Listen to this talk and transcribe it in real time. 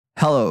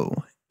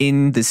Hello,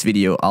 in this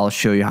video I'll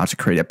show you how to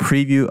create a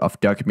preview of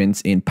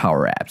documents in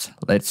Power Apps.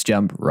 Let's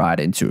jump right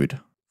into it.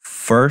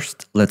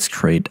 First, let's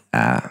create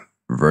a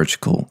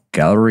vertical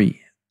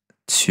gallery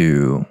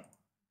to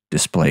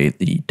display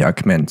the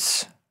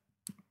documents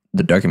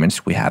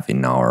we have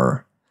in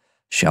our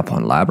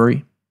SharePoint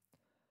library.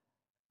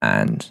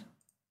 And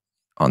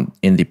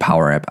in the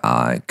Power App,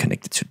 I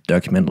connect it to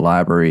document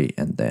library,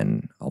 and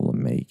then I will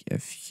make a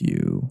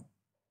few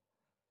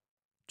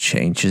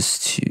changes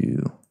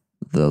to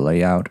the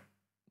layout.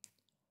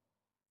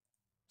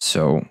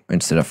 So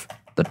instead of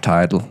the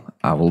title,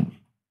 I will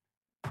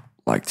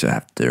like to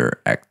have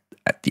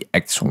the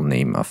actual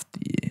name of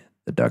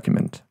the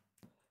document.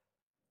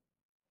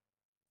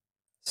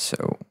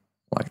 So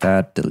like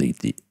that, delete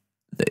the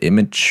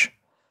image.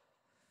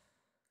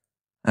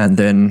 And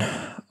then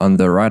on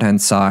the right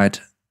hand side,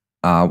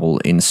 I will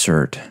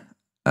insert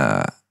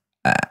a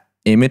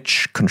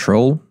image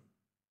control.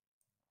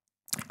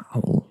 I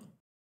will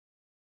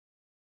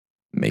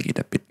make it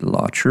a bit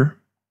larger.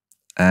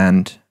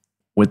 And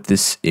with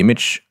this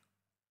image,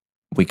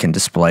 we can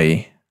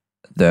display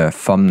the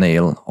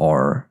thumbnail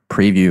or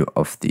preview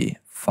of the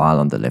file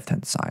on the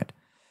left-hand side.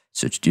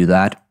 So to do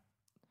that,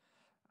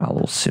 I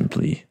will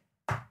simply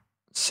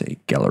say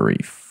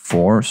gallery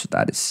 4. So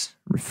that is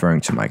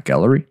referring to my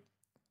gallery.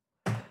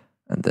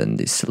 And then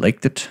they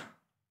select it.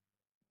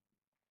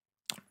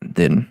 And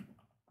then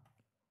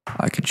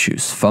I can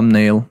choose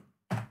thumbnail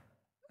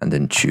and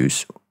then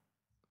choose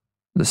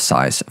the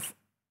size of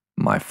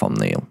my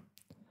thumbnail.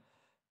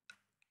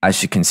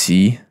 As you can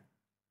see,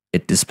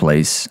 it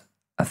displays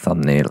a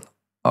thumbnail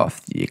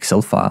of the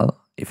Excel file.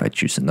 If I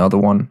choose another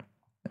one,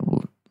 it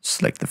will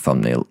select the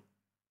thumbnail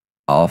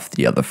of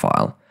the other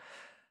file.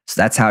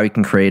 So that's how you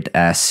can create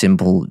a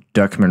simple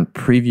document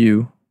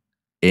preview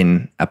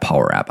in a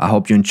Power App. I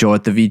hope you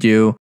enjoyed the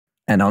video,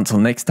 and until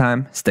next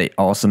time, stay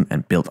awesome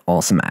and build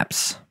awesome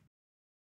apps.